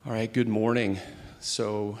All right, good morning.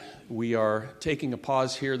 So we are taking a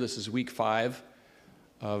pause here. This is week 5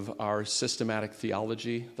 of our systematic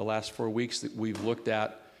theology. The last 4 weeks that we've looked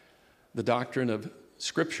at the doctrine of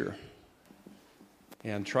Scripture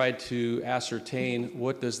and tried to ascertain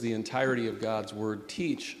what does the entirety of God's Word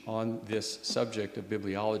teach on this subject of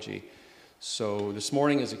bibliology. So this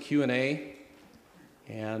morning is a Q&A,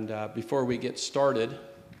 and before we get started,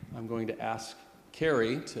 I'm going to ask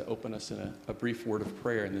Carey to open us in a brief word of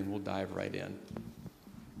prayer, and then we'll dive right in.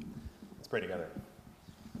 Let's pray together.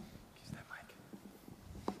 Use that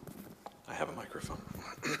mic. I have a microphone.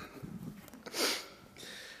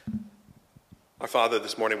 Our Father,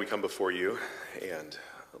 this morning we come before you, and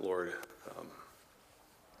Lord,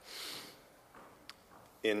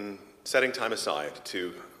 in setting time aside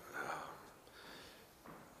to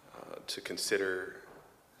consider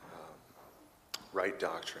right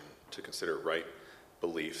doctrine, to consider right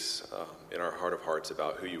beliefs in our heart of hearts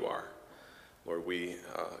about who you are. Lord, we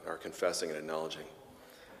are confessing and acknowledging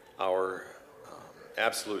our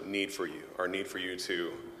absolute need for you, our need for you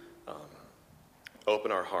to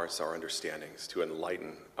open our hearts, our understandings, to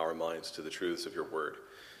enlighten our minds to the truths of your word.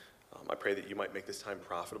 I pray that you might make this time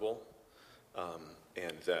profitable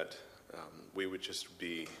and that we would just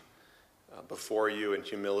be before you in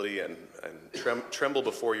humility and tremble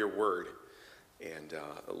before your word. And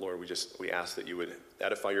Lord, we ask that you would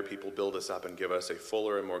edify your people, build us up, and give us a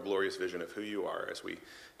fuller and more glorious vision of who you are as we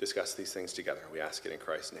discuss these things together. We ask it in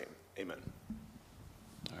Christ's name. Amen.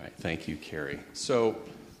 All right, thank you, Carey. So,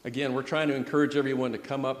 again, we're trying to encourage everyone to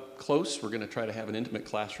come up close. We're going to try to have an intimate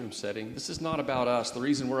classroom setting. This is not about us. The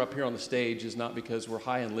reason we're up here on the stage is not because we're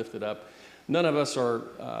high and lifted up. None of us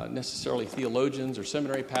are necessarily theologians or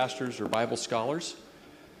seminary pastors or Bible scholars.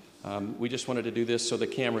 We just wanted to do this so the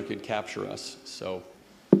camera could capture us. So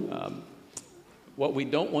what we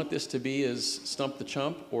don't want this to be is Stump the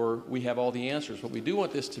Chump or we have all the answers. What we do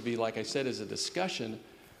want this to be, like I said, is a discussion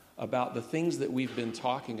about the things that we've been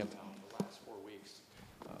talking about the last 4 weeks.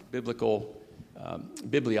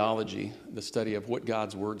 Bibliology, the study of what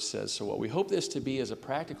God's Word says. So what we hope this to be is a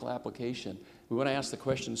practical application. We want to ask the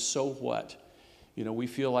question, so what? You know, we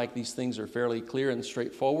feel like these things are fairly clear and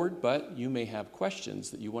straightforward, but you may have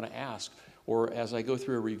questions that you want to ask. Or as I go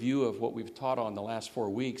through a review of what we've taught on the last 4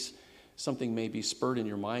 weeks, something may be spurred in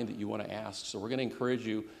your mind that you want to ask. So we're going to encourage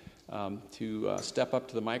you to step up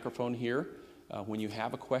to the microphone here when you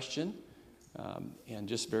have a question. And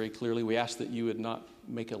just very clearly, we ask that you would not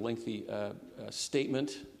make a lengthy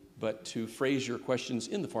statement, but to phrase your questions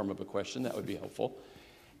in the form of a question. That would be helpful.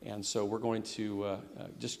 And so we're going to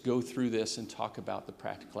just go through this and talk about the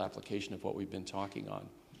practical application of what we've been talking on.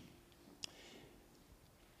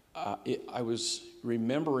 I was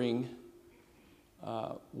remembering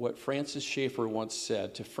what Francis Schaeffer once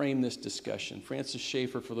said to frame this discussion. Francis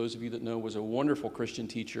Schaeffer, for those of you that know, was a wonderful Christian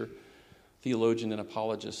teacher, theologian, and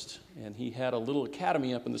apologist. And he had a little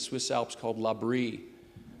academy up in the Swiss Alps called L'Abri.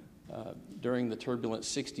 During the turbulent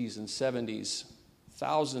 60s and 70s,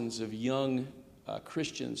 thousands of young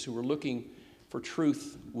Christians who were looking for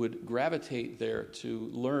truth would gravitate there to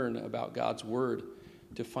learn about God's Word,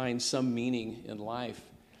 to find some meaning in life.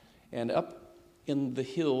 And up in the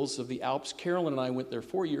hills of the Alps, Carolyn and I went there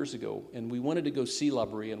 4 years ago, and we wanted to go see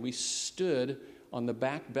L'Abri, and we stood on the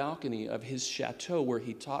back balcony of his chateau where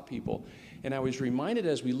he taught people. And I was reminded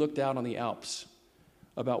as we looked out on the Alps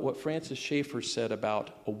about what Francis Schaeffer said about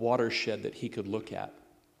a watershed that he could look at.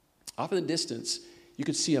 Off in the distance, you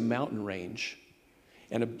could see a mountain range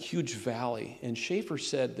and a huge valley. And Schaeffer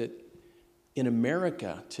said that in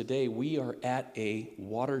America today, we are at a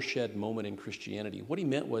watershed moment in Christianity. What he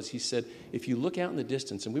meant was, he said, if you look out in the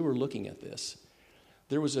distance, and we were looking at this,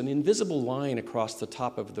 there was an invisible line across the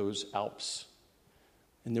top of those Alps.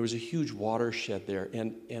 And there was a huge watershed there.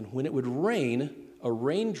 And when it would rain, a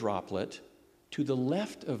rain droplet to the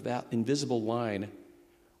left of that invisible line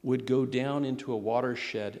would go down into a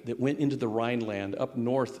watershed that went into the Rhineland up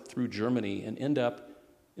north through Germany and end up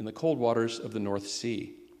in the cold waters of the North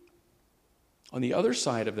Sea. On the other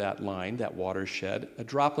side of that line, that watershed, a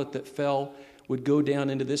droplet that fell would go down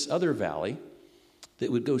into this other valley that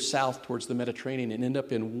would go south towards the Mediterranean and end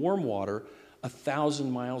up in warm water 1,000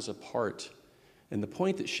 miles apart. And the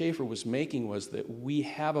point that Schaeffer was making was that we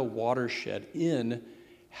have a watershed in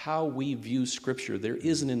how we view Scripture. There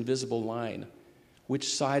is an invisible line.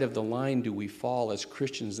 Which side of the line do we fall as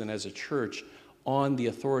Christians and as a church on the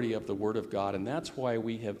authority of the Word of God? And that's why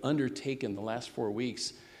we have undertaken the last 4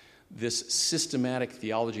 weeks this systematic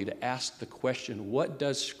theology to ask the question, what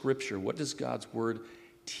does Scripture, what does God's Word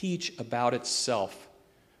teach about itself?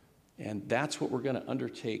 And that's what we're going to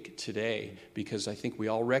undertake today, because I think we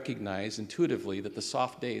all recognize intuitively that the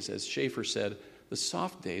soft days, as Schaeffer said, the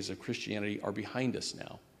soft days of Christianity are behind us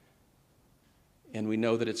now. And we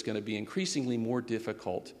know that it's going to be increasingly more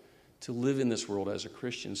difficult to live in this world as a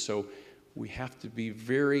Christian. So we have to be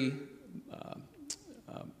very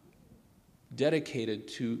dedicated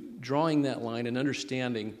to drawing that line and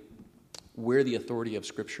understanding where the authority of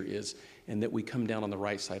Scripture is, and that we come down on the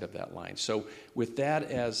right side of that line. So with that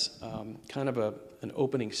as kind of an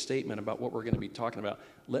opening statement about what we're going to be talking about,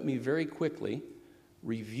 let me very quickly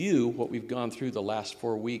review what we've gone through the last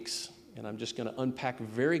 4 weeks. And I'm just going to unpack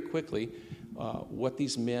very quickly what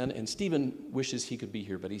these men, and Stephen wishes he could be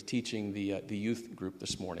here, but he's teaching the youth group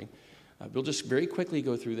this morning. We'll just very quickly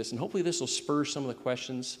go through this, and hopefully this will spur some of the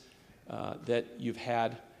questions that you've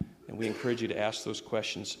had, and we encourage you to ask those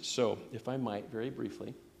questions. So, if I might, very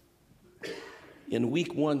briefly, in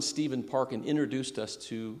week 1, Stephen Parkin introduced us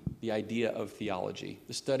to the idea of theology,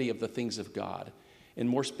 the study of the things of God. And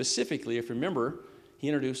more specifically, if you remember, he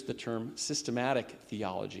introduced the term systematic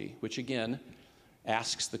theology, which again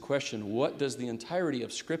asks the question, what does the entirety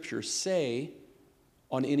of Scripture say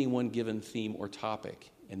on any one given theme or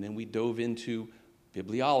topic? And then we dove into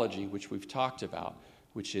bibliology, which we've talked about,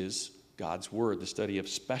 which is God's Word, the study of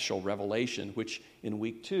special revelation, which in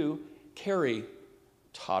week 2, Carey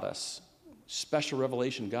taught us. Special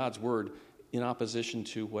revelation, God's Word, in opposition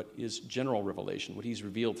to what is general revelation, what He's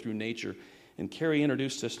revealed through nature. And Carey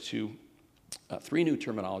introduced us to 3 new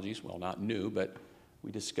terminologies. Well, not new, but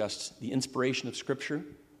we discussed the inspiration of Scripture,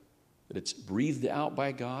 that it's breathed out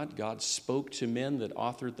by God. God spoke to men that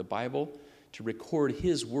authored the Bible to record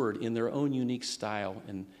His Word in their own unique style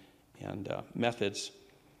and methods.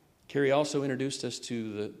 Carey also introduced us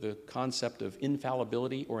to the concept of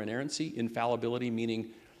infallibility or inerrancy. Infallibility meaning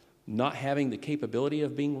not having the capability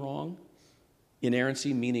of being wrong.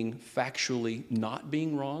 Inerrancy meaning factually not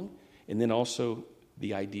being wrong. And then also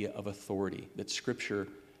the idea of authority, that Scripture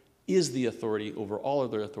is the authority over all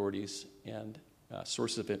other authorities and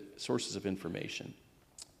sources of information.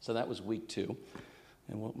 So that was week 2.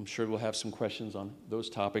 And I'm sure we'll have some questions on those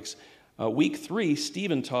topics. Week 3,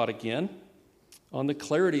 Stephen taught again on the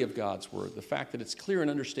clarity of God's Word, the fact that it's clear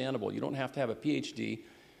and understandable. You don't have to have a PhD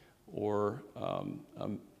or a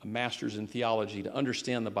master's in theology to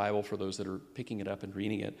understand the Bible for those that are picking it up and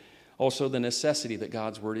reading it. Also, the necessity that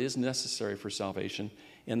God's Word is necessary for salvation,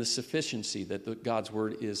 and the sufficiency that God's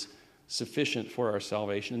Word is sufficient for our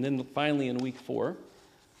salvation. And then finally in week 4,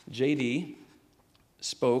 J.D.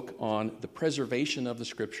 spoke on the preservation of the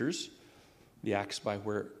Scriptures, the acts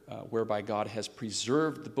whereby God has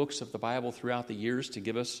preserved the books of the Bible throughout the years to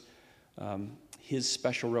give us His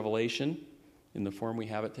special revelation in the form we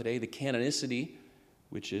have it today. The canonicity,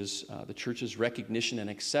 which is the church's recognition and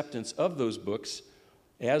acceptance of those books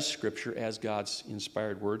as Scripture, as God's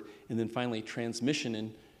inspired Word. And then finally, transmission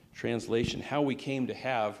and translation, how we came to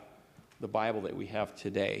have the Bible that we have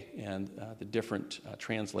today and the different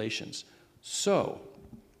translations. So,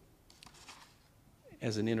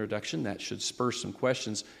 as an introduction, that should spur some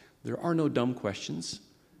questions. There are no dumb questions.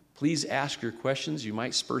 Please ask your questions. You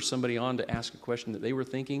might spur somebody on to ask a question that they were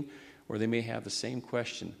thinking, or they may have the same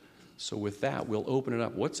question. So with that, we'll open it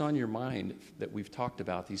up. What's on your mind that we've talked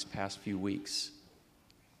about these past few weeks?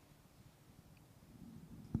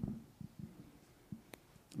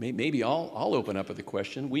 Maybe I'll open up with a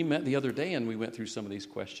question. We met the other day and we went through some of these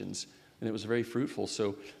questions, and it was very fruitful.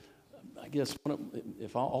 So I guess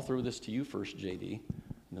if I'll throw this to you first, JD, and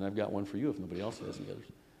then I've got one for you if nobody else has any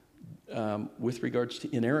others. With regards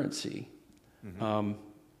to inerrancy,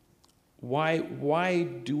 why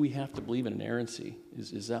do we have to believe in inerrancy?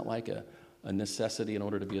 Is that like a necessity in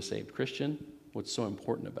order to be a saved Christian? What's so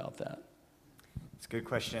important about that? It's a good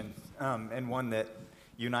question, and one that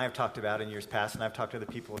you and I have talked about in years past, and I've talked to other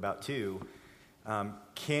people about too.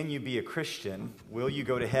 Can you be a Christian? Will you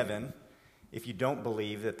go to heaven if you don't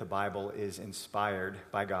believe that the Bible is inspired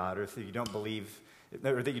by God, or if you don't believe,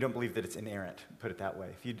 or that you don't believe that it's inerrant? Put it that way.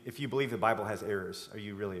 If you believe the Bible has errors, are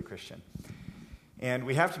you really a Christian? And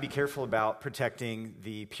we have to be careful about protecting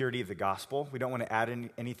the purity of the gospel. We don't want to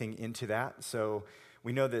add anything into that. So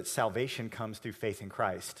we know that salvation comes through faith in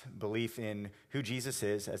Christ, belief in who Jesus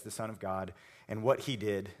is as the Son of God, and what He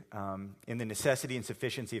did in the necessity and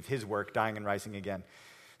sufficiency of His work, dying and rising again.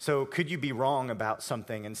 So could you be wrong about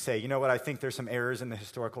something and say, you know what, I think there's some errors in the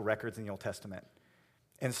historical records in the Old Testament,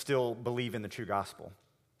 and still believe in the true gospel?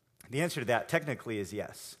 The answer to that technically is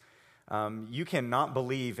yes. You cannot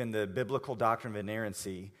believe in the biblical doctrine of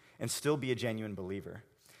inerrancy and still be a genuine believer.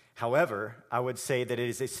 However, I would say that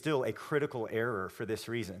it is still a critical error for this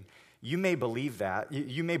reason. You may believe that.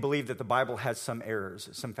 You may believe that the Bible has some errors,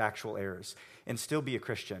 some factual errors, and still be a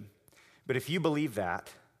Christian. But if you believe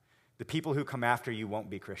that, the people who come after you won't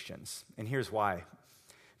be Christians. And here's why.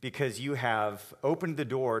 Because you have opened the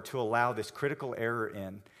door to allow this critical error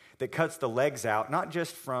in that cuts the legs out, not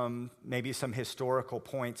just from maybe some historical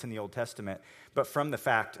points in the Old Testament, but from the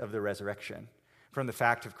fact of the resurrection, from the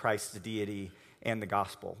fact of Christ's deity and the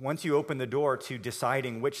gospel. Once you open the door to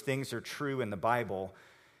deciding which things are true in the Bible,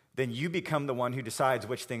 then you become the one who decides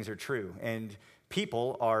which things are true. And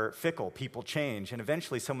people are fickle, people change, and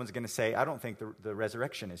eventually someone's going to say, I don't think the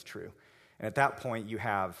resurrection is true. And at that point, you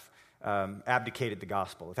have abdicated the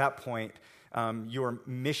gospel. At that point, your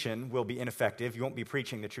mission will be ineffective. You won't be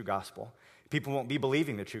preaching the true gospel. People won't be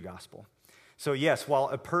believing the true gospel. So yes, while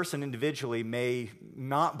a person individually may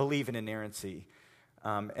not believe in inerrancy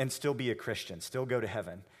and still be a Christian, still go to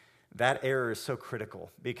heaven, that error is so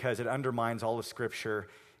critical because it undermines all of Scripture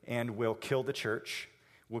and will kill the church,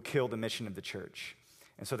 will kill the mission of the church.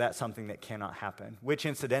 And so that's something that cannot happen, which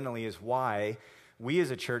incidentally is why we as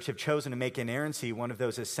a church have chosen to make inerrancy one of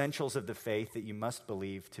those essentials of the faith that you must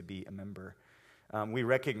believe to be a member. We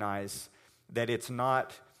recognize that it's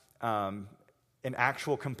not an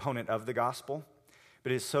actual component of the gospel,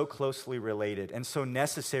 but it is so closely related and so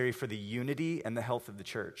necessary for the unity and the health of the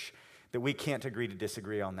church that we can't agree to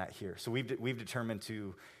disagree on that here. So we've determined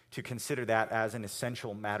to consider that as an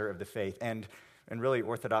essential matter of the faith. And really,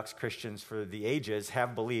 Orthodox Christians for the ages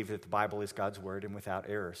have believed that the Bible is God's word and without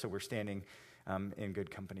error. So we're standing in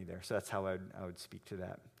good company there. So that's how I would speak to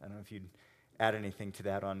that. I don't know if you'd add anything to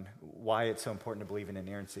that on why it's so important to believe in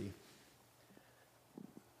inerrancy.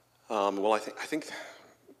 Well, I think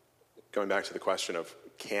going back to the question of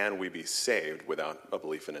can we be saved without a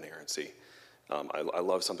belief in inerrancy, I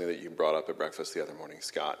love something that you brought up at breakfast the other morning,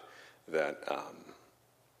 Scott, that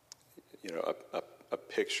a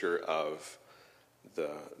picture of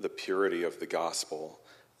the purity of the gospel,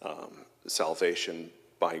 salvation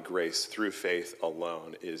by grace through faith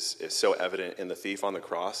alone is so evident in the thief on the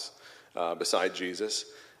cross beside Jesus.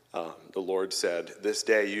 The Lord said, "This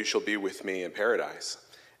day you shall be with me in paradise."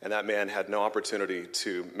 And that man had no opportunity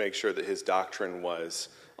to make sure that his doctrine was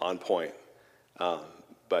on point.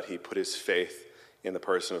 But he put his faith in the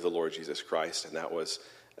person of the Lord Jesus Christ, and that was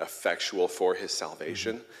effectual for his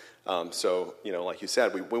salvation. So, like you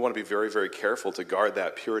said, we want to be very, very careful to guard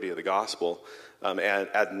that purity of the gospel and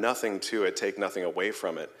add nothing to it, take nothing away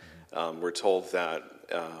from it. We're told that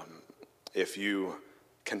if you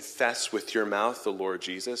confess with your mouth the Lord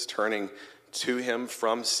Jesus, turning to him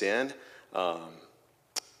from sin,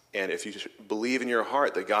 and if you believe in your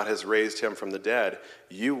heart that God has raised him from the dead,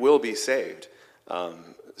 you will be saved.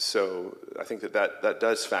 So I think that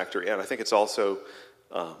does factor in. I think it's also,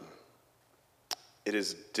 it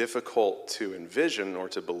is difficult to envision or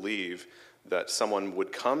to believe that someone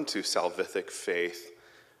would come to salvific faith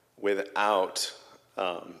without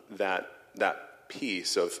that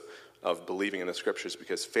piece of believing in the Scriptures,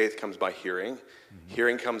 because faith comes by hearing. Mm-hmm.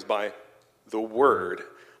 Hearing comes by the Word.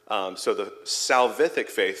 So the salvific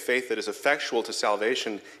faith that is effectual to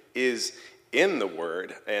salvation, is in the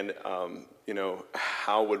Word. And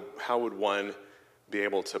how would one be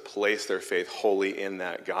able to place their faith wholly in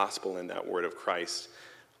that gospel, in that Word of Christ,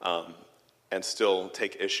 and still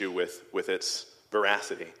take issue with its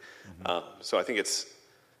veracity? Mm-hmm. So I think it's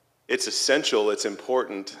essential, it's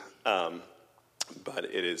important, but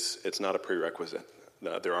it's not a prerequisite.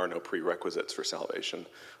 There are no prerequisites for salvation,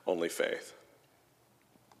 only faith.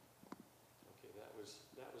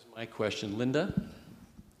 That was my question. Linda?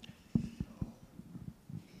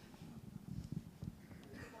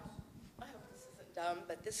 I hope this isn't dumb,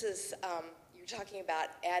 but this is, you're talking about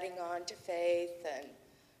adding on to faith and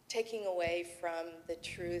taking away from the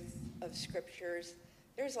truth of Scriptures.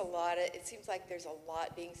 It seems like there's a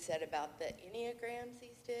lot being said about the Enneagrams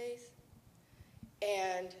these days.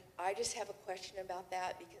 And I just have a question about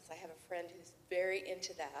that because I have a friend who's very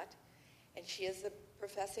into that, and she is a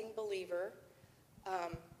professing believer.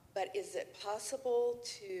 But is it possible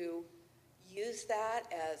to use that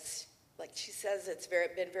as, like she says, it's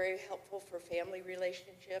been very helpful for family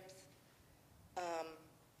relationships?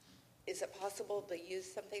 Is it possible to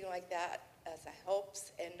use something like that as a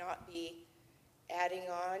helps and not be adding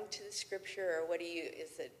on to the Scripture, or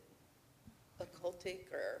is it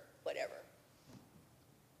occultic or whatever?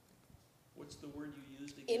 What's the word you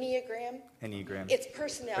used again? Enneagram. It's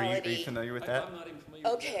personality. Are you familiar with that? I'm not even familiar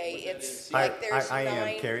with Okay, that. it's like there's I 9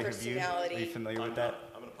 am. Carey, personality. are you familiar with that?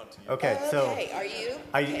 I'm going to punt to you. Okay, so are you?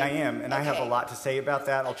 I am, and I have a Okay. lot to say about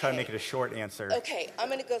that. I'll try to make it a short answer. Okay, I'm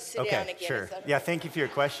going to go sit down again. Sure. Yeah, thank you for your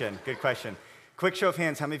question. Good question. Quick show of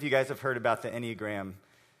hands, how many of you guys have heard about the Enneagram?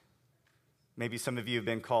 Maybe some of you have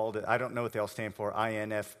been called, I don't know what they all stand for,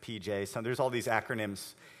 INFPJ. So there's all these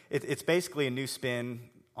acronyms. It's basically a new spin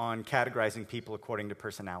on categorizing people according to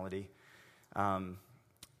personality. And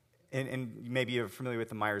maybe you're familiar with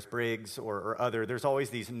the Myers-Briggs or other. There's always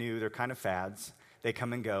these they're kind of fads. They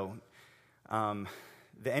come and go.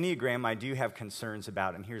 The Enneagram I do have concerns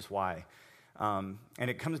about, and here's why. And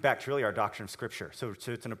it comes back to really our doctrine of Scripture. So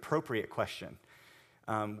it's an appropriate question.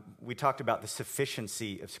 We talked about the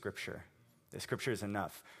sufficiency of Scripture. The Scripture is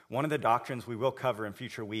enough. One of the doctrines we will cover in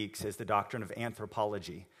future weeks is the doctrine of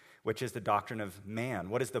anthropology, which is the doctrine of man.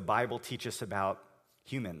 What does the Bible teach us about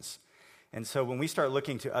humans? And so when we start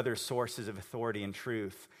looking to other sources of authority and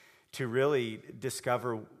truth to really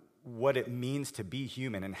discover what it means to be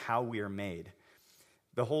human and how we are made,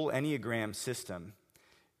 the whole Enneagram system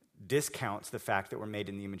discounts the fact that we're made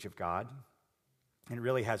in the image of God and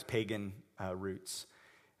really has pagan roots.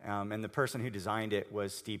 And the person who designed it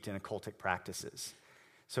was steeped in occultic practices.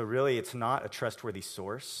 So really, it's not a trustworthy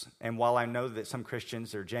source. And while I know that some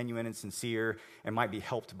Christians are genuine and sincere and might be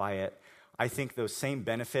helped by it, I think those same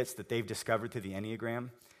benefits that they've discovered through the Enneagram,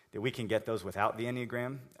 that we can get those without the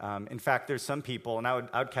Enneagram. In fact, there's some people, and I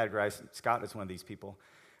would categorize Scott as one of these people,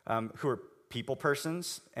 who are people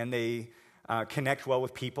persons, and they connect well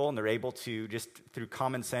with people, and they're able to, just through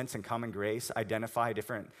common sense and common grace, identify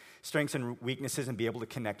different strengths and weaknesses and be able to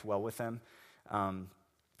connect well with them.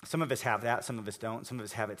 Some of us have that, some of us don't, some of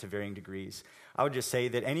us have it to varying degrees. I would just say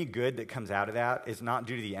that any good that comes out of that is not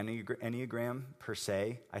due to the Enneagram per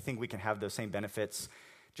se. I think we can have those same benefits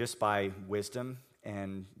just by wisdom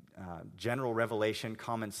and general revelation,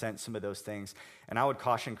 common sense, some of those things. And I would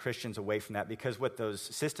caution Christians away from that, because what those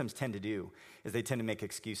systems tend to do is they tend to make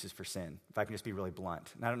excuses for sin, if I can just be really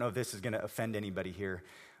blunt. And I don't know if this is going to offend anybody here,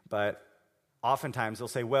 but oftentimes they'll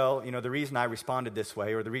say, well, the reason I responded this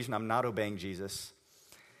way, or the reason I'm not obeying Jesus,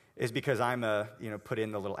 is because I'm put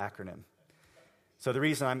in the little acronym. So the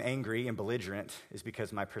reason I'm angry and belligerent is because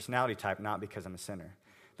of my personality type, not because I'm a sinner.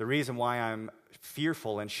 The reason why I'm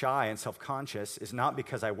fearful and shy and self-conscious is not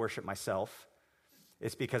because I worship myself.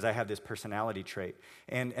 It's because I have this personality trait.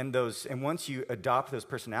 And once you adopt those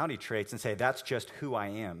personality traits and say, that's just who I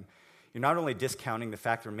am, you're not only discounting the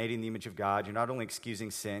fact that we're made in the image of God, you're not only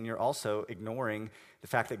excusing sin, you're also ignoring the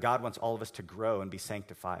fact that God wants all of us to grow and be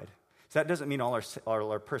sanctified. So that doesn't mean all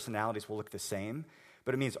our personalities will look the same,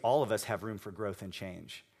 but it means all of us have room for growth and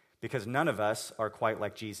change, because none of us are quite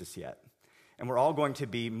like Jesus yet. And we're all going to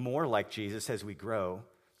be more like Jesus as we grow,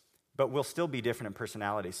 but we'll still be different in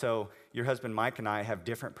personality. So your husband Mike and I have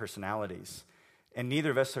different personalities, and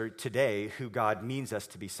neither of us are today who God means us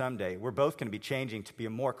to be someday. We're both going to be changing to be a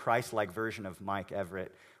more Christ-like version of Mike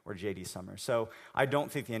Everett or J.D. Summers. So I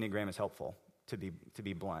don't think the Enneagram is helpful, to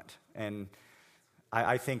be blunt. And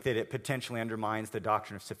I think that it potentially undermines the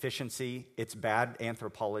doctrine of sufficiency. It's bad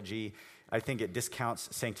anthropology. I think it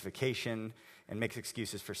discounts sanctification and makes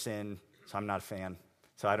excuses for sin. So I'm not a fan.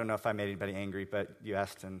 So I don't know if I made anybody angry, but you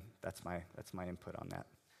asked, and that's my input on that.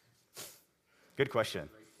 Good question.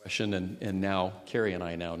 And now Carey and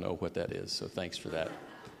I now know what that is, so thanks for that.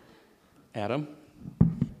 Adam?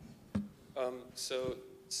 So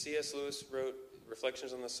C.S. Lewis wrote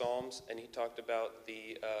Reflections on the Psalms, and he talked about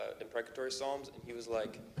the imprecatory Psalms, and he was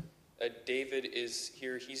like, David is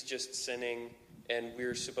here, he's just sinning, and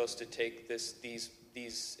we're supposed to take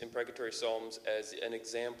these imprecatory Psalms as an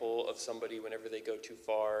example of somebody whenever they go too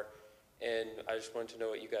far. And I just wanted to know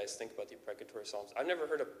what you guys think about the imprecatory Psalms. I've never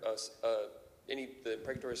heard of any of the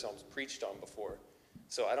imprecatory Psalms preached on before,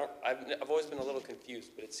 so I've always been a little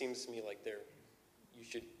confused. But it seems to me like they're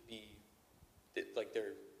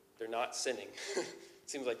not sinning. It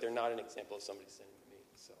seems like they're not an example of somebody sinning to me.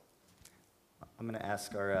 So I'm going to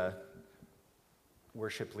ask our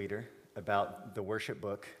worship leader about the worship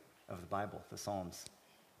book of the Bible, the Psalms,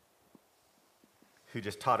 who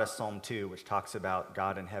just taught us Psalm 2, which talks about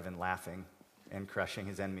God in heaven laughing and crushing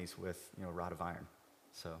his enemies with a rod of iron.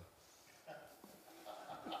 So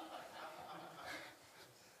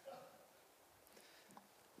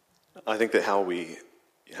I think that how we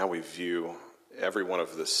view every one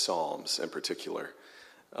of the Psalms in particular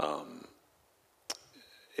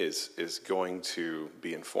is going to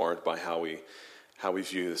be informed by how we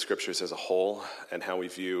view the Scriptures as a whole, and how we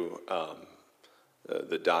view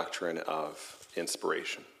the doctrine of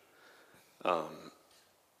inspiration.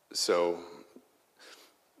 So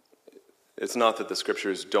it's not that the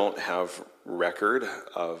Scriptures don't have record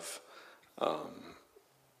of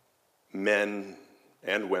men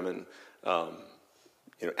and women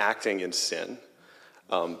acting in sin,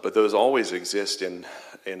 but those always exist in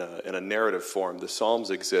a narrative form. The Psalms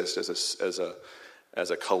exist as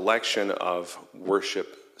a collection of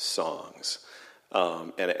worship songs.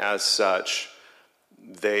 And as such,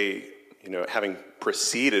 they, having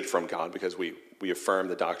proceeded from God, because we affirm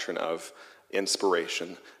the doctrine of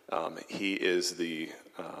inspiration, he is the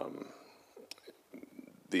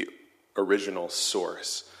original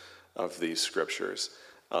source of these scriptures,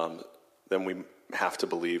 then we have to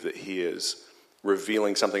believe that he is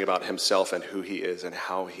revealing something about himself and who he is and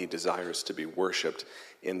how he desires to be worshiped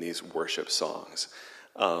in these worship songs.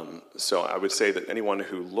 So I would say that anyone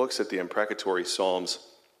who looks at the imprecatory Psalms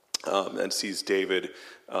and sees David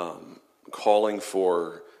calling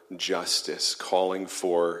for justice, calling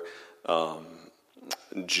for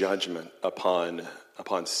judgment upon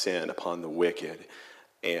sin, upon the wicked,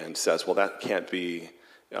 and says, well, that can't be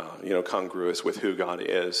congruous with who God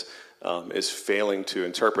is failing to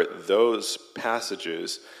interpret those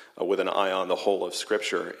passages with an eye on the whole of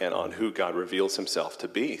Scripture and on who God reveals himself to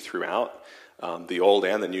be throughout the Old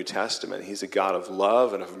and the New Testament. He's a God of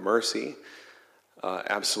love and of mercy,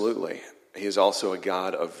 absolutely. He is also a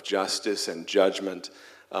God of justice and judgment,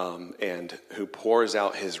 and who pours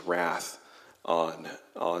out his wrath on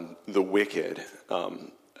the wicked.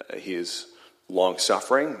 He is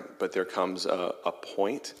long-suffering, but there comes a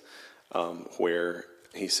point where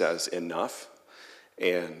he says enough.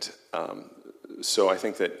 And so I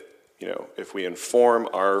think that, if we inform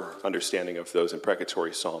our understanding of those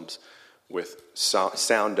imprecatory Psalms with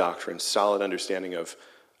sound doctrine, solid understanding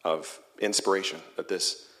of inspiration, that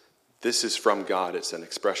this is from God, it's an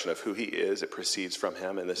expression of who he is, it proceeds from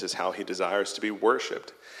him, and this is how he desires to be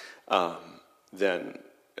worshipped, then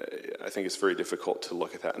I think it's very difficult to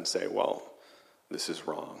look at that and say, well, this is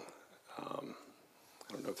wrong. I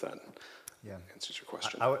don't know if that answers your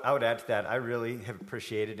question. I would add to that, I really have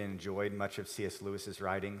appreciated and enjoyed much of C.S. Lewis's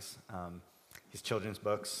writings, his children's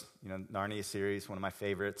books, Narnia series, one of my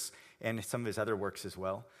favorites, and some of his other works as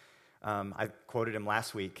well. I quoted him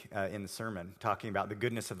last week in the sermon, talking about the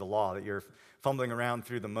goodness of the law, that you're fumbling around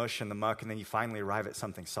through the mush and the muck, and then you finally arrive at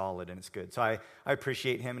something solid, and it's good. So I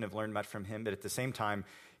appreciate him and have learned much from him, but at the same time,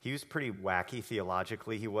 he was pretty wacky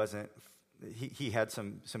theologically. He had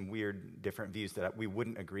some weird different views that we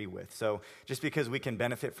wouldn't agree with. So just because we can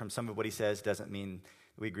benefit from some of what he says doesn't mean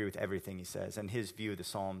we agree with everything he says. And his view of the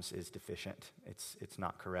Psalms is deficient. It's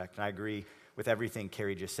not correct. And I agree with everything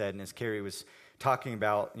Carey just said. And as Carey was talking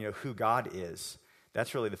about, who God is,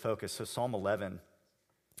 that's really the focus. So Psalm 11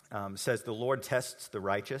 says, "The Lord tests the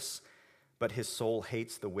righteous, but his soul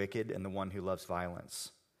hates the wicked and the one who loves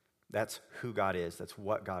violence." That's who God is. That's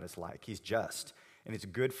what God is like. He's just. And it's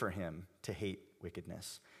good for him to hate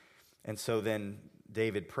wickedness. And so then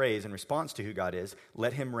David prays in response to who God is,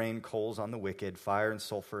 "Let him rain coals on the wicked, fire and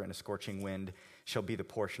sulfur and a scorching wind shall be the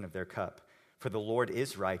portion of their cup. For the Lord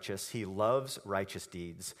is righteous, he loves righteous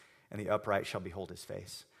deeds, and the upright shall behold his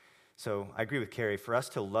face." So I agree with Carey. For us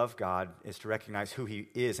to love God is to recognize who he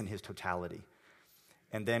is in his totality.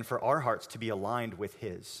 And then for our hearts to be aligned with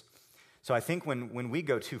his. So I think when we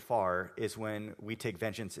go too far is when we take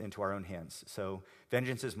vengeance into our own hands. So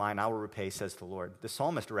vengeance is mine, I will repay, says the Lord. The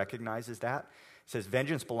psalmist recognizes that. Says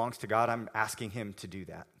vengeance belongs to God. I'm asking him to do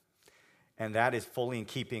that. And that is fully in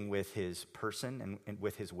keeping with his person and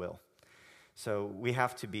with his will. So we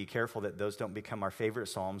have to be careful that those don't become our favorite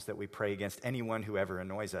psalms that we pray against anyone who ever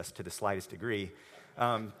annoys us to the slightest degree.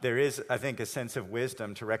 There is, I think, a sense of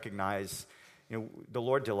wisdom to recognize, the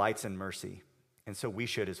Lord delights in mercy. And so we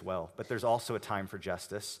should as well. But there's also a time for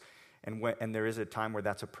justice. And there is a time where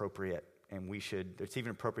that's appropriate. And it's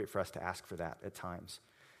even appropriate for us to ask for that at times.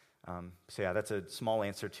 That's a small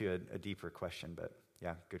answer to a deeper question. But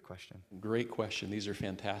good question. Great question. These are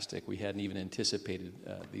fantastic. We hadn't even anticipated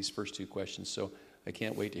these first two questions. So I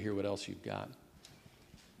can't wait to hear what else you've got.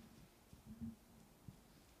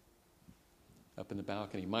 Up in the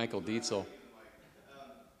balcony, Michael Dietzel.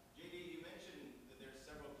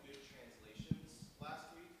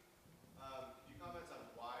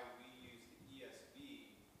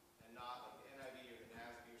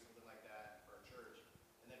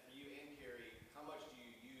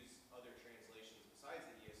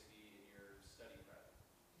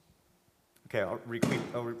 Okay,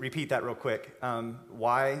 I'll repeat that real quick.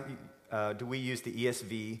 Why do we use the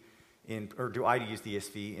ESV or do I use the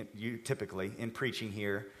ESV typically in preaching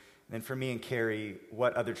here? And then for me and Carey,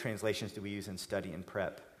 what other translations do we use in study and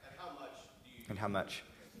prep? And how much?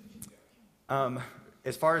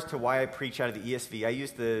 As far as to why I preach out of the ESV,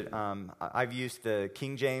 I've used the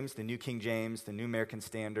King James, the New King James, the New American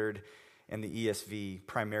Standard, and the ESV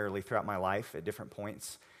primarily throughout my life at different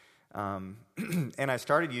points. And I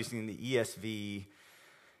started using the ESV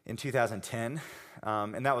in 2010,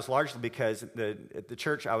 and that was largely because at the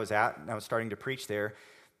church I was at, and I was starting to preach there,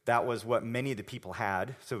 that was what many of the people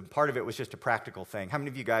had. So part of it was just a practical thing. How many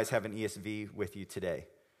of you guys have an ESV with you today?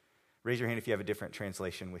 Raise your hand if you have a different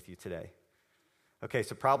translation with you today. Okay,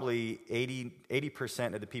 so probably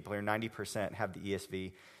 80% of the people, or 90%, have the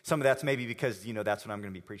ESV. Some of that's maybe because, that's what I'm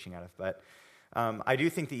going to be preaching out of. But I do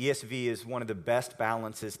think the ESV is one of the best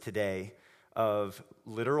balances today of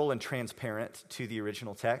literal and transparent to the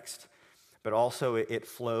original text, but also it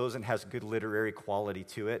flows and has good literary quality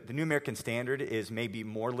to it. The New American Standard is maybe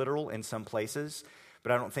more literal in some places,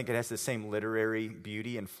 but I don't think it has the same literary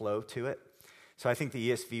beauty and flow to it. So I think the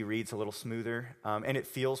ESV reads a little smoother, and it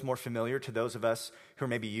feels more familiar to those of us who are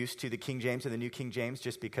maybe used to the King James and the New King James,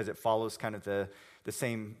 just because it follows kind of the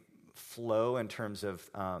same flow in terms of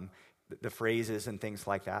the phrases and things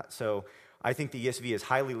like that. So I think the ESV is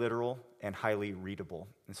highly literal and highly readable.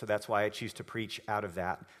 And so that's why I choose to preach out of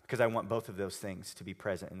that, because I want both of those things to be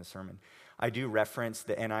present in the sermon. I do reference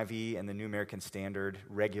the NIV and the New American Standard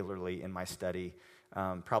regularly in my study,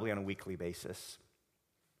 probably on a weekly basis.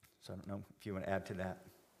 So I don't know if you want to add to that.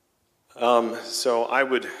 So I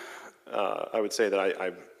would say that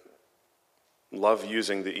I love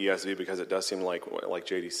using the ESV because it does seem like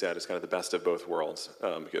JD said, it's kind of the best of both worlds,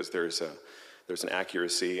 because there's an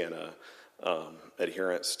accuracy and a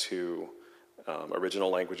adherence to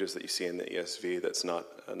original languages that you see in the ESV that's not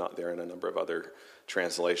there in a number of other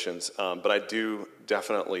translations. But I do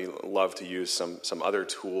definitely love to use some other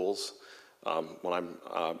tools when I'm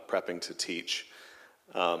prepping to teach.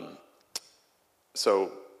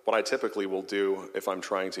 So what I typically will do if I'm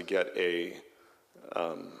trying to get a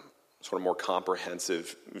sort of more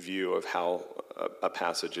comprehensive view of how a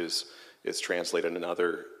passage is translated in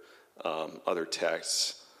other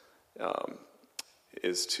texts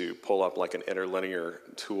is to pull up like an interlinear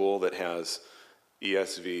tool that has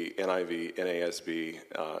ESV, NIV,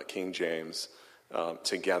 NASB, King James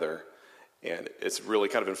together. And it's really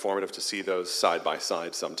kind of informative to see those side by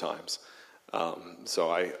side sometimes. So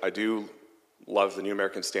I do love the New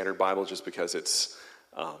American Standard Bible just because it's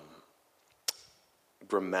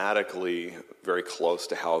grammatically very close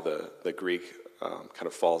to how the Greek kind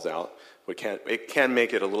of falls out. It can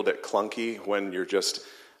make it a little bit clunky when you're just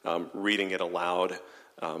reading it aloud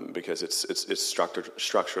because it's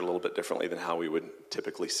structured a little bit differently than how we would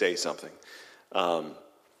typically say something.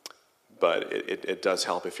 But it does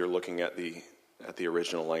help if you're looking at the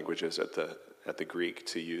original languages, at the Greek,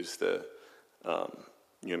 to use the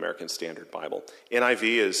New American Standard Bible. NIV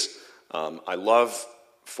is I love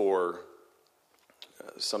for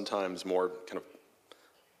sometimes more kind of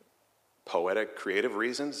poetic, creative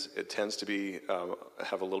reasons. It tends to be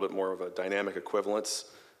have a little bit more of a dynamic equivalence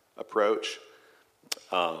approach.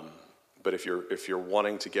 But if you're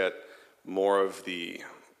wanting to get more of the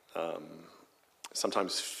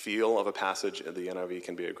sometimes feel of a passage, the NIV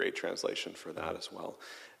can be a great translation for that as well.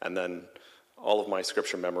 And then all of my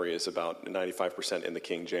scripture memory is about 95% in the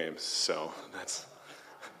King James, so it's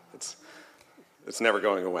never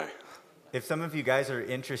going away. If some of you guys are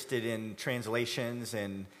interested in translations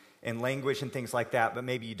and language and things like that, but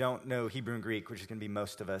maybe you don't know Hebrew and Greek, which is going to be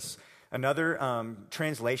most of us, another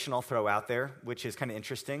translation I'll throw out there, which is kind of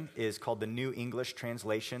interesting, is called the New English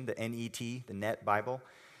Translation, the NET, the NET Bible.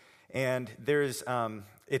 And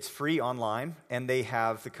it's free online, and they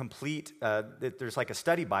have the complete, there's like a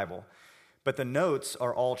study Bible, but the notes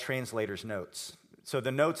are all translators' notes. So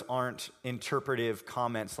the notes aren't interpretive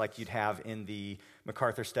comments like you'd have in the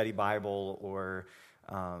MacArthur Study Bible or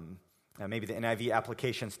maybe the NIV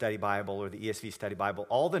Application Study Bible or the ESV Study Bible.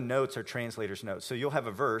 All the notes are translators' notes. So you'll have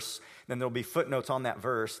a verse, then there'll be footnotes on that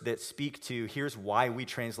verse that speak to, here's why we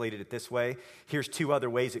translated it this way. Here's 2 other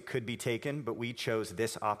ways it could be taken, but we chose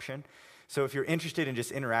this option. So if you're interested in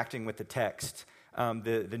just interacting with the text,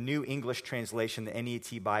 the New English Translation, the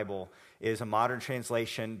NET Bible, is a modern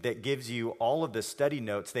translation that gives you all of the study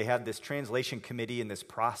notes. They had this translation committee and this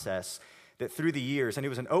process that through the years, and it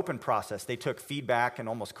was an open process, they took feedback and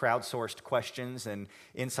almost crowdsourced questions and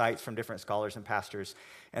insights from different scholars and pastors,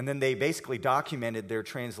 and then they basically documented their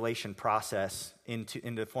translation process into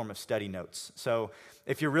the form of study notes. So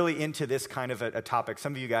if you're really into this kind of a topic,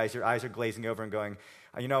 some of you guys, your eyes are glazing over and going,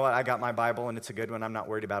 you know what, I got my Bible and it's a good one, I'm not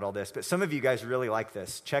worried about all this. But some of you guys really like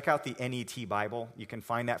this. Check out the NET Bible. You can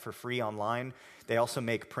find that for free online. They also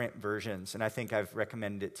make print versions, and I think I've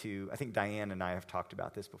recommended it to, I think Diane and I have talked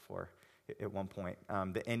about this before at one point.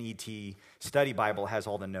 The NET Study Bible has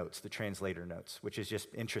all the notes, the translator notes, which is just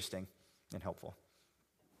interesting and helpful.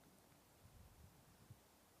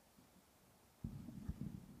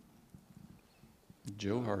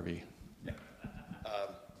 Joe Harvey.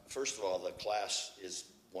 First of all, the class is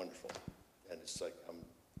wonderful, and it's like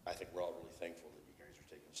I think we're all really thankful that you guys are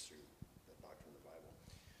taking us through the doctrine of the Bible.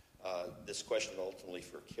 This question ultimately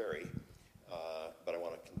for Carey, but I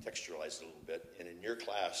want to contextualize it a little bit. And in your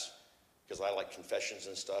class, because I like confessions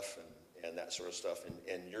and stuff and that sort of stuff,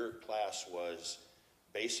 and your class was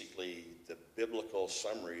basically the biblical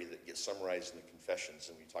summary that gets summarized in the confessions,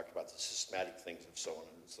 and we talked about the systematic things and so on,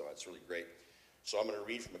 and so it's really great. So I'm going to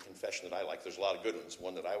read from a confession that I like. There's a lot of good ones.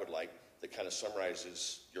 One that I would like that kind of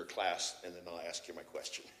summarizes your class, and then I'll ask you my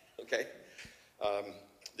question, okay?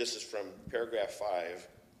 This is from paragraph 5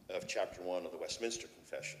 of chapter 1 of the Westminster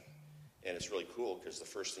Confession, and it's really cool because the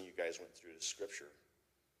first thing you guys went through is Scripture.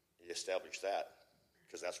 You established that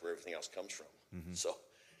because that's where everything else comes from. Mm-hmm. So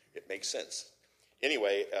it makes sense.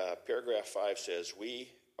 Anyway, paragraph 5 says,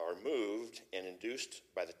 "We are moved and induced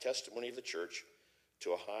by the testimony of the church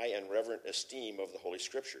to a high and reverent esteem of the Holy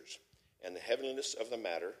Scriptures, and the heavenliness of the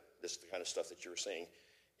matter," this is the kind of stuff that you were saying,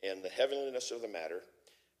 "and the heavenliness of the matter,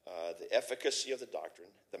 the efficacy of the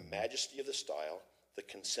doctrine, the majesty of the style, the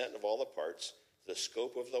consent of all the parts, the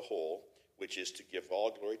scope of the whole, which is to give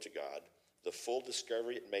all glory to God, the full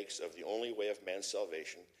discovery it makes of the only way of man's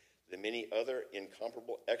salvation, the many other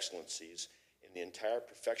incomparable excellencies, and the entire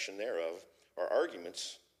perfection thereof, are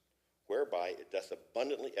arguments whereby it doth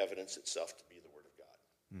abundantly evidence itself to be the word of God."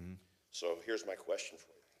 Mm-hmm. So here's my question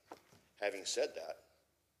for you. Having said that,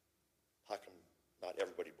 how come not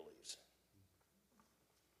everybody believes?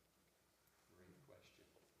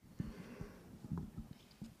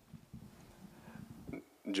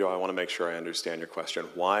 Joe, I want to make sure I understand your question.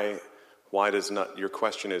 Your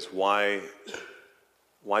question is why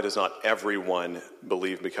does not everyone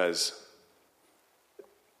believe? Because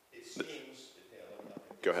it seems,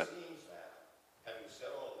 go ahead. It seems that, having said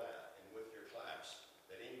all of that, and with your class,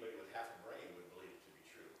 that anybody with half a brain would believe it to be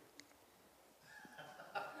true.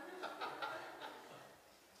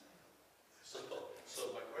 So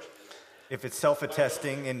my question is, if it's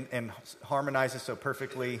self-attesting and harmonizes so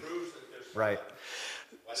perfectly, right?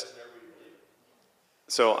 Why doesn't everybody believe it?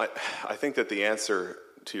 So I think that the answer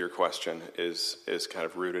to your question is kind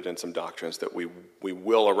of rooted in some doctrines that we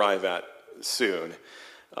will arrive at soon,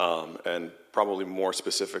 and probably more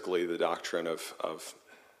specifically the doctrine of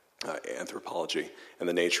anthropology and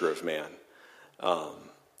the nature of man.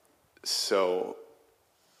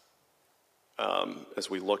 As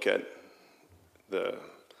we look at the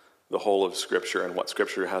whole of Scripture and what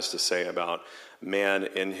Scripture has to say about man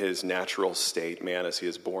in his natural state, man as he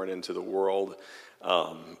is born into the world,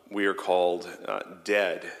 we are called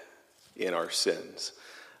dead in our sins.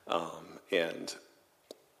 And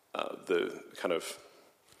the kind of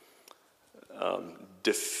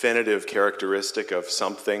definitive characteristic of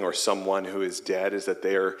something or someone who is dead is that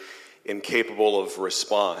they are incapable of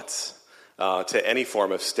response to any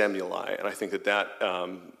form of stimuli. And I think that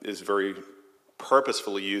is very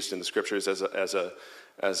purposefully used in the Scriptures as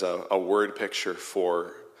a word picture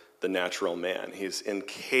for the natural man. He's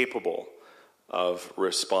incapable of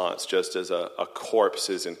response, just as a corpse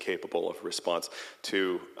is incapable of response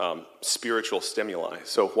to spiritual stimuli.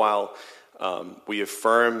 So while we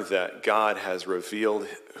affirm that God has revealed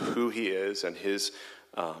who he is and his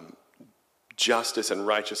justice and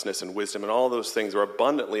righteousness and wisdom and all those things are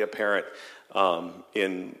abundantly apparent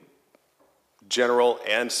in general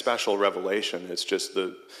and special revelation. It's just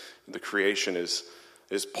the creation is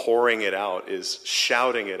pouring it out, is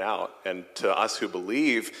shouting it out. And to us who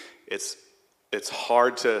believe, it's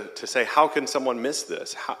hard to say, how can someone miss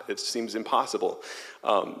this? It seems impossible.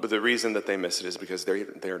 But the reason that they miss it is because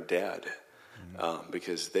they're dead.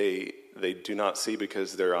 Because they do not see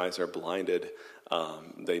because their eyes are blinded.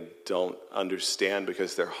 They don't understand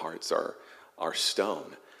because their hearts are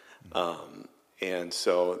stone. And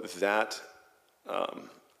so that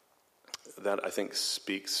I think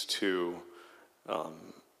speaks to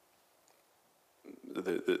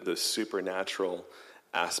the supernatural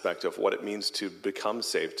aspect of what it means to become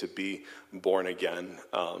saved, to be born again,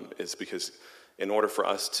 is because in order for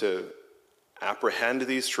us to apprehend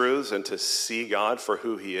these truths and to see God for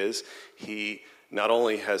who he is, he not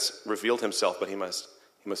only has revealed himself, but he must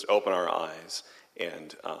open our eyes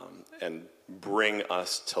and bring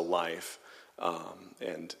us to life,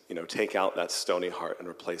 and take out that stony heart and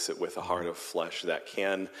replace it with a heart of flesh that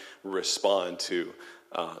can respond to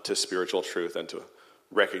spiritual truth and to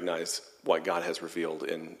recognize what God has revealed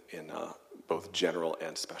in both general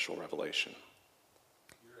and special revelation.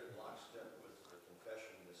 You're in lockstep with the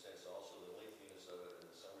confession in the sense also the lengthiness of it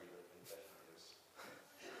and the summary of the confession is.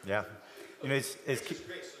 Yeah. It's Which is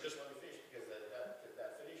great. So just let me finish because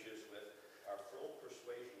that finishes with our full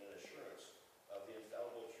persuasion and assurance of the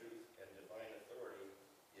infallible truth and divine authority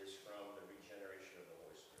is from the regeneration of the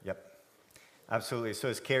Holy Spirit. Yep. Absolutely.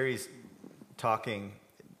 So as Carey's talking,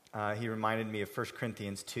 he reminded me of 1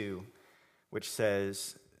 Corinthians 2, which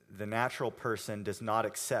says, the natural person does not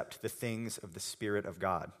accept the things of the Spirit of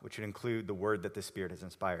God, which would include the word that the Spirit has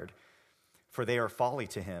inspired. For they are folly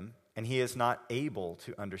to him, and he is not able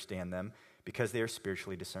to understand them because they are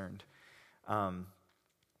spiritually discerned. 1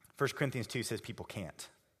 Corinthians 2 says people can't.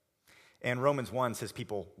 And Romans 1 says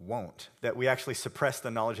people won't, that we actually suppress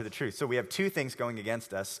the knowledge of the truth. So we have two things going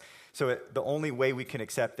against us. So the only way we can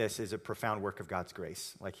accept this is a profound work of God's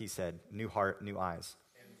grace. Like he said, new heart, new eyes.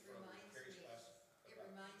 It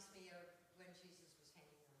reminds me of when Jesus was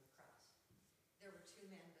hanging on the cross. There were two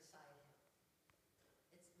men beside him,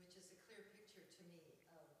 which is a clear picture to me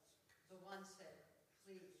of the one said,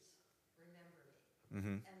 please remember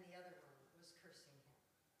me, and the other one was cursing him.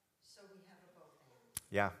 So we have a both and.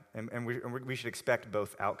 Yeah, and we should expect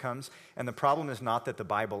both outcomes. And the problem is not that the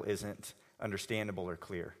Bible isn't understandable or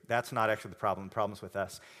clear. That's not actually the problem. The problem's with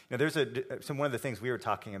us. You know, there's one of the things we were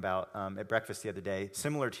talking about at breakfast the other day,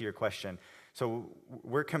 similar to your question. So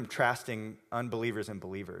we're contrasting unbelievers and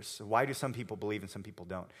believers. So why do some people believe and some people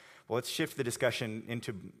don't? Well, let's shift the discussion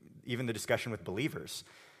into even the discussion with believers.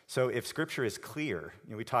 So if Scripture is clear,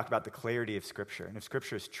 you know, we talked about the clarity of Scripture, and if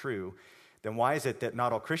Scripture is true, then why is it that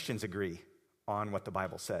not all Christians agree on what the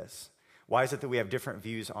Bible says? Why is it that we have different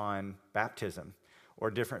views on baptism, or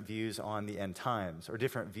different views on the end times, or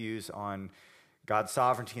different views on God's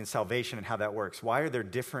sovereignty and salvation and how that works? Why are there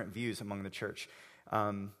different views among the church?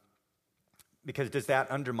 Because does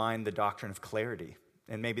that undermine the doctrine of clarity?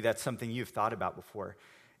 And maybe that's something you've thought about before.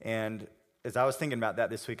 And as I was thinking about that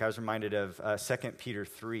this week, I was reminded of 2 Peter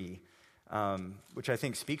 3, which I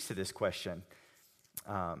think speaks to this question.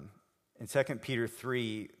 In 2 Peter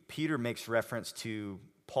 3, Peter makes reference to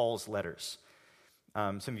Paul's letters.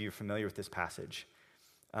 Some of you are familiar with this passage.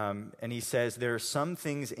 And he says, there are some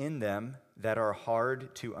things in them that are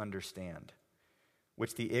hard to understand,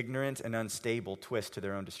 which the ignorant and unstable twist to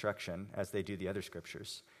their own destruction, as they do the other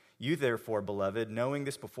scriptures. You therefore, beloved, knowing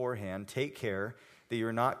this beforehand, take care that you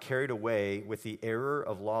are not carried away with the error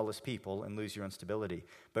of lawless people and lose your own stability,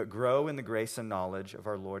 but grow in the grace and knowledge of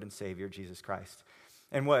our Lord and Savior, Jesus Christ.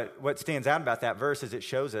 And what stands out about that verse is it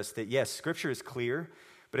shows us that, yes, Scripture is clear,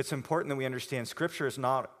 but it's important that we understand Scripture is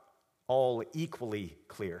not all equally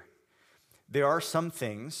clear. There are some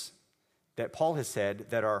things that Paul has said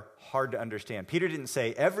that are hard to understand. Peter didn't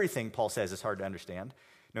say everything Paul says is hard to understand.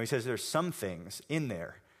 No, he says there's some things in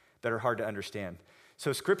there that are hard to understand.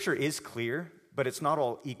 So Scripture is clear, but it's not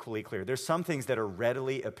all equally clear. There's some things that are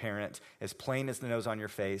readily apparent, as plain as the nose on your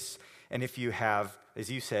face. And if you have, as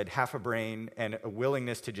you said, half a brain and a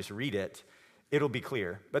willingness to just read it, it'll be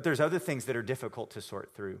clear. But there's other things that are difficult to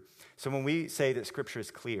sort through. So when we say that Scripture is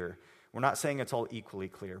clear, we're not saying it's all equally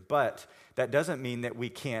clear. But that doesn't mean that we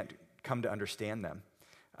can't come to understand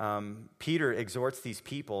them. Peter exhorts these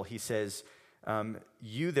people. He says,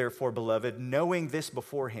 you therefore, beloved, knowing this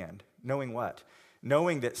beforehand. Knowing what?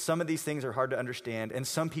 Knowing that some of these things are hard to understand and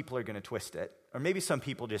some people are going to twist it. Or maybe some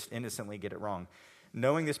people just innocently get it wrong.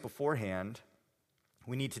 Knowing this beforehand,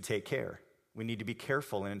 we need to take care. We need to be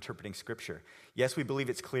careful in interpreting Scripture. Yes, we believe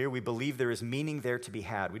it's clear. We believe there is meaning there to be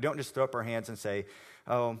had. We don't just throw up our hands and say,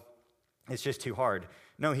 oh, it's just too hard.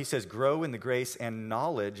 No, he says, grow in the grace and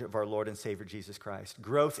knowledge of our Lord and Savior Jesus Christ.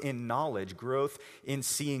 Growth in knowledge, growth in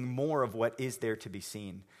seeing more of what is there to be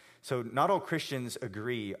seen. So not all Christians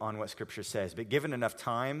agree on what Scripture says, but given enough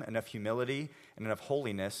time, enough humility, and enough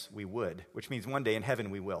holiness, we would, which means one day in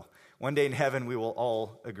heaven we will. One day in heaven we will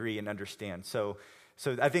all agree and understand. So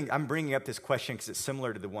I think I'm bringing up this question because it's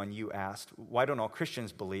similar to the one you asked. Why don't all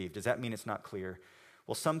Christians believe? Does that mean it's not clear?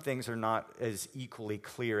 Well, some things are not as equally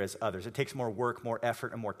clear as others. It takes more work, more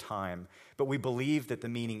effort, and more time. But we believe that the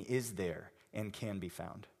meaning is there and can be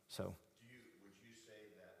found. So, would you say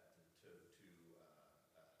that to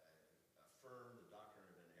affirm the doctrine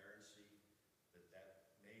of inerrancy, that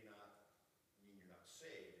may not mean you're not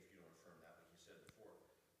saved if you don't affirm that, like you said before.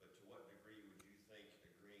 But to what degree would you think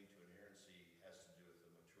agreeing to inerrancy has to do with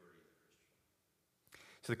the maturity of the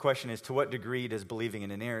Christian? So the question is, to what degree does believing in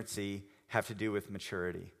inerrancy have to do with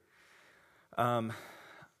maturity?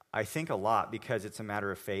 I think a lot, because it's a matter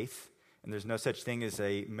of faith, and there's no such thing as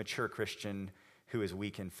a mature Christian who is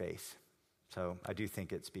weak in faith. So I do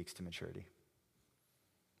think it speaks to maturity.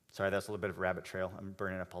 Sorry, that's a little bit of a rabbit trail. I'm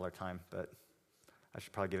burning up all our time, but I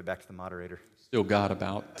should probably give it back to the moderator. Still got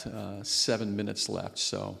about 7 minutes left,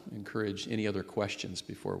 so encourage any other questions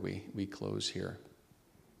before we close here.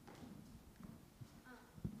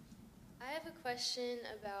 I have a question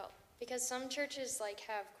about, because some churches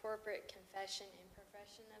have corporate confession and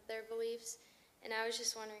profession of their beliefs, and I was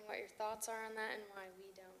just wondering what your thoughts are on that and why we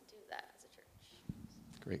don't do that as a church.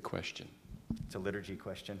 Great question. It's a liturgy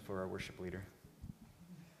question for our worship leader.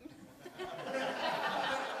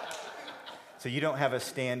 So you don't have us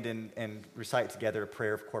stand and recite together a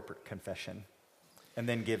prayer of corporate confession and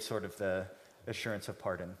then give sort of the assurance of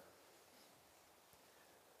pardon?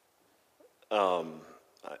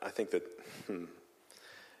 I think that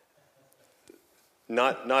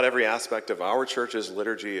not every aspect of our church's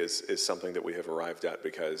liturgy is something that we have arrived at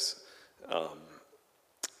because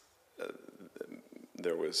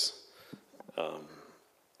there was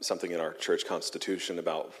something in our church constitution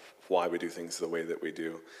about why we do things the way that we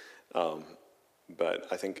do. But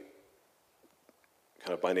I think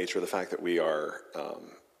kind of by nature of the fact that we are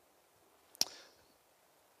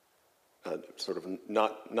sort of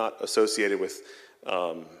not associated with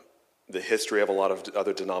the history of a lot of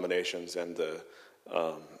other denominations and the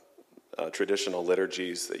traditional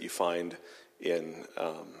liturgies that you find in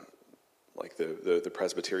like the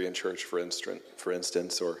Presbyterian Church, for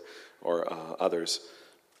instance, or others,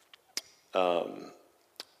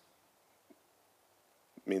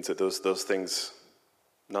 means that those things,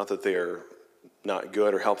 not that they are not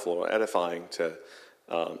good or helpful or edifying to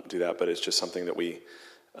do that, but it's just something that we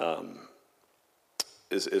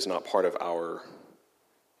is not part of our,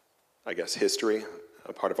 I guess, history,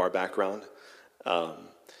 a part of our background.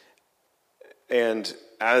 And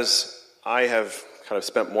as I have kind of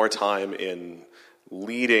spent more time in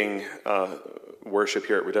leading worship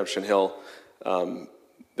here at Redemption Hill,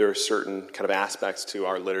 there are certain kind of aspects to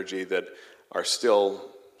our liturgy that are still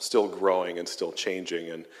growing and still changing.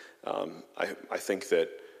 And I think that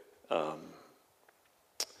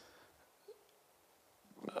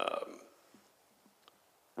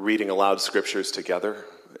reading aloud scriptures together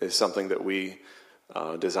is something that we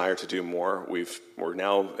desire to do more. We're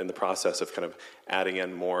now in the process of kind of adding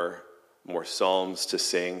in more psalms to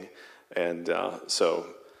sing, and so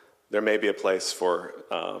there may be a place for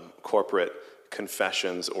corporate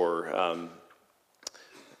confessions, or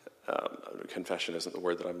confession isn't the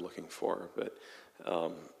word that I'm looking for, but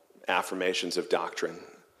affirmations of doctrine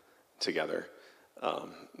together.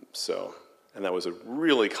 And that was a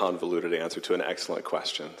really convoluted answer to an excellent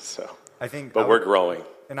question. So, but we're growing.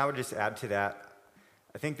 And I would just add to that,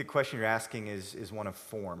 I think the question you're asking is one of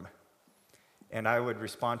form. And I would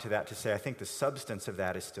respond to that to say, I think the substance of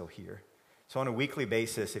that is still here. So on a weekly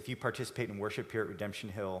basis, if you participate in worship here at Redemption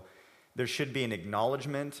Hill, there should be an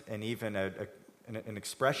acknowledgement and even an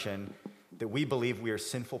expression that we believe we are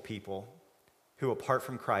sinful people who, apart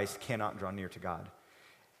from Christ, cannot draw near to God.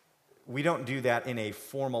 We don't do that in a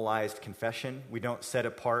formalized confession. We don't set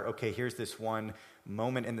apart, okay, here's this one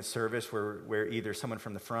moment in the service where either someone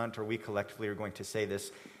from the front or we collectively are going to say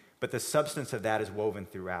this. But the substance of that is woven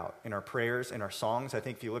throughout in our prayers, in our songs. I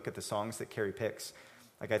think if you look at the songs that Carey picks,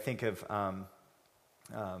 like I think of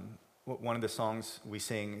one of the songs we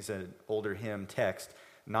sing is an older hymn text,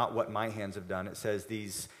 Not What My Hands Have Done. It says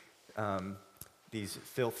these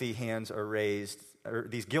filthy hands are raised, or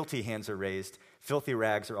these guilty hands are raised, filthy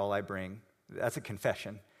rags are all I bring. That's a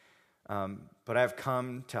confession. But I have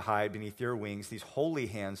come to hide beneath your wings. These holy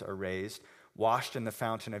hands are raised, washed in the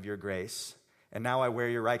fountain of your grace. And now I wear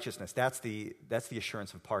your righteousness. That's the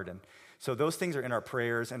assurance of pardon. So those things are in our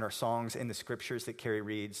prayers, in our songs, in the scriptures that Carey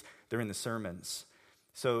reads. They're in the sermons.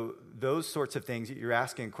 So those sorts of things, you're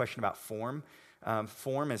asking a question about form.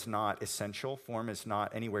 Form is not essential. Form is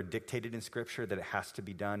not anywhere dictated in Scripture that it has to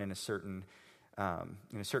be done in a certain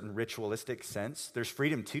ritualistic sense. There's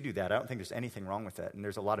freedom to do that. I don't think there's anything wrong with that, and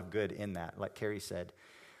there's a lot of good in that, like Carey said.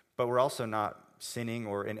 But we're also not sinning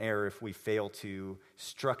or in error if we fail to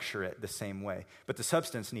structure it the same way. But the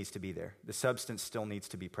substance needs to be there. The substance still needs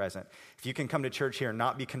to be present. If you can come to church here and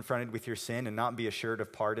not be confronted with your sin and not be assured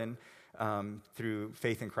of pardon through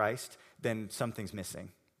faith in Christ, then something's missing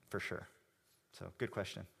for sure. So, good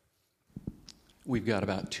question. We've got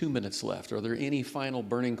about 2 minutes left. Are there any final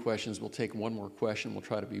burning questions? We'll take one more question. We'll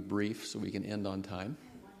try to be brief so we can end on time.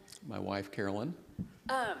 My wife, Carolyn.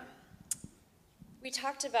 We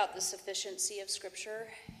talked about the sufficiency of Scripture,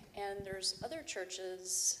 and there's other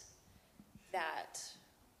churches that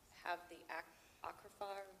have the Apocrypha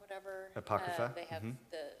or whatever. Apocrypha. They have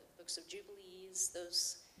the books of Jubilees.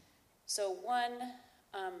 Those. So one,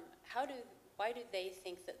 why do they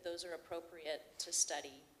think that those are appropriate to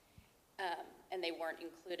study, and they weren't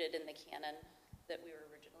included in the canon that we were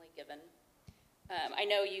originally given? I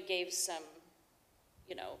know you gave some,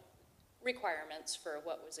 requirements for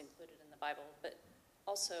what was included in the Bible, but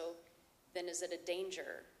also, then is it a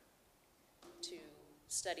danger to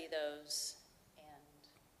study those?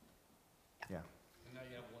 Yeah. And now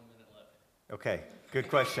you have 1 minute left. Okay, good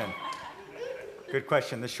question. Good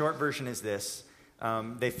question. The short version is this.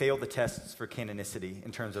 They failed the tests for canonicity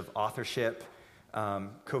in terms of authorship,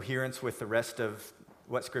 coherence with the rest of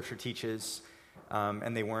what Scripture teaches,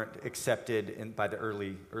 and they weren't accepted by the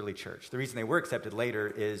early church. The reason they were accepted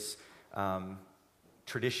later is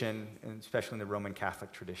tradition, and especially in the Roman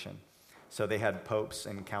Catholic tradition. So they had popes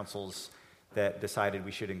and councils that decided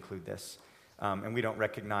we should include this. And we don't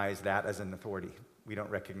recognize that as an authority. We don't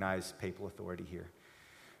recognize papal authority here.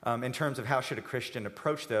 In terms of how should a Christian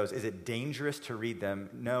approach those, is it dangerous to read them?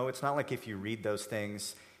 No, it's not like if you read those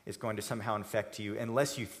things, it's going to somehow infect you,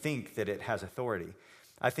 unless you think that it has authority.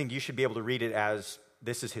 I think you should be able to read it as,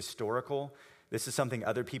 this is historical, this is something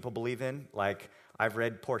other people believe in. Like, I've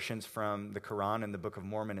read portions from the Quran and the Book of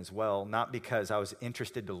Mormon as well, not because I was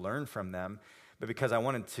interested to learn from them, but because I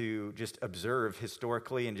wanted to just observe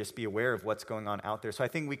historically and just be aware of what's going on out there. So I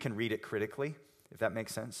think we can read it critically, if that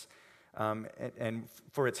makes sense, and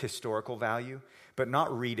for its historical value, but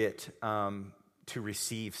not read it to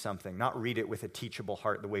receive something, not read it with a teachable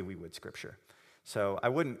heart the way we would Scripture. So I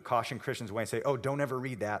wouldn't caution Christians away and say, oh, don't ever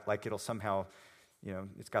read that, like it'll somehow,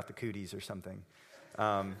 it's got the cooties or something.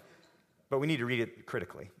 But we need to read it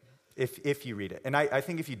critically, if you read it. And I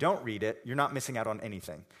think if you don't read it, you're not missing out on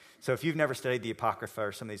anything. So if you've never studied the Apocrypha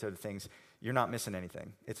or some of these other things, you're not missing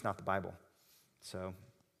anything. It's not the Bible. So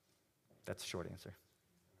that's the short answer.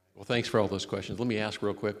 Well, thanks for all those questions. Let me ask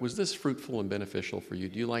real quick, was this fruitful and beneficial for you?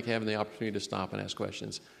 Do you like having the opportunity to stop and ask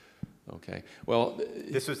questions? Okay. Well,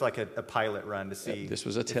 this was like a pilot run to see. This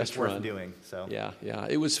was a test it's worth run. Doing. So yeah,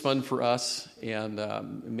 it was fun for us, and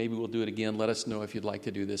maybe we'll do it again. Let us know if you'd like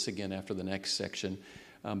to do this again after the next section.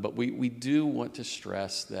 But we do want to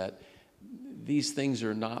stress that these things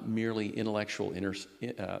are not merely intellectual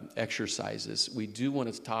exercises. We do want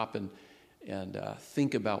to stop and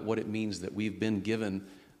think about what it means that we've been given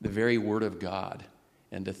the very Word of God,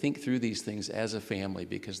 and to think through these things as a family,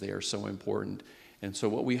 because they are so important. And so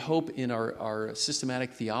what we hope in our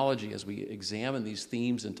systematic theology, as we examine these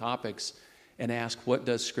themes and topics and ask, what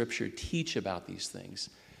does Scripture teach about these things,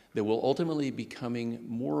 that we'll ultimately be becoming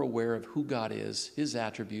more aware of who God is, His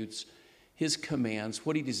attributes, His commands,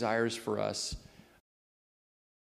 what He desires for us,